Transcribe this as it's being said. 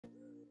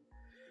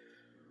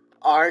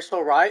Alright,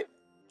 so right.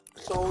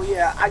 So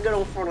yeah, I got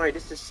on Fortnite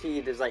just to see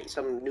if there's like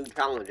some new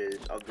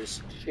challenges of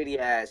this shitty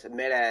ass,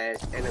 mid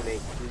ass anime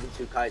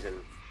Jujutsu Kaisen.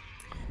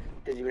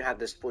 Doesn't even have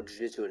the sport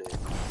Jujutsu in it.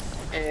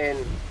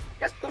 And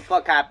guess what the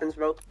fuck happens,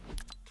 bro?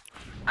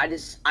 I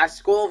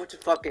scroll over to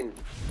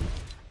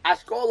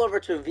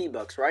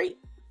Vbucks, right?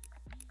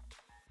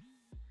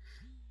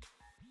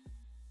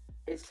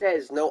 It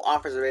says no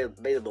offers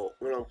available.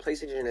 When on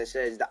PlayStation it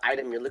says the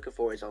item you're looking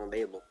for is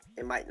unavailable.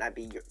 It might not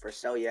be for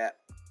sale yet,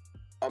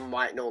 or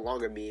might no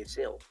longer be for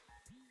sale.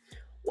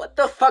 What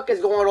the fuck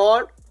is going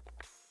on?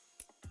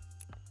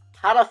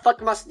 How the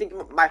fuck am I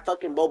thinking about my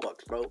fucking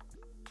Vbucks, bro?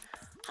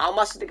 How am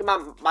I thinking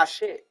about my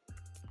shit?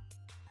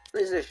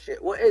 What is this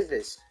shit? What is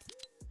this?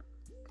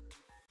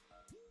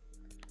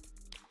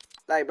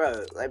 Like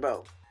bro.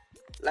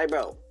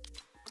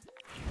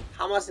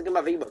 How am I thinking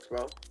about Vbucks,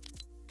 bro?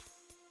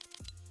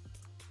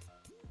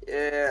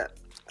 Yeah,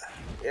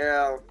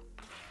 yeah,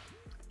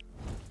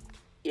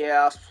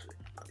 yeah.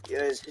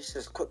 It's just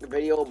a quick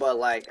video, but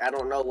like I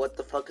don't know what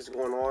the fuck is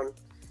going on.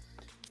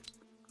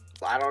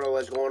 I don't know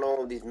what's going on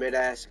with these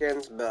mid-ass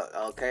skins, but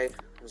okay,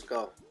 let's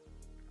go.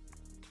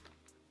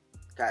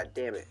 God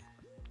damn it.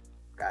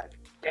 God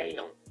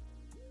damn.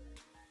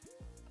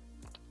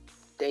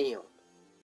 Damn.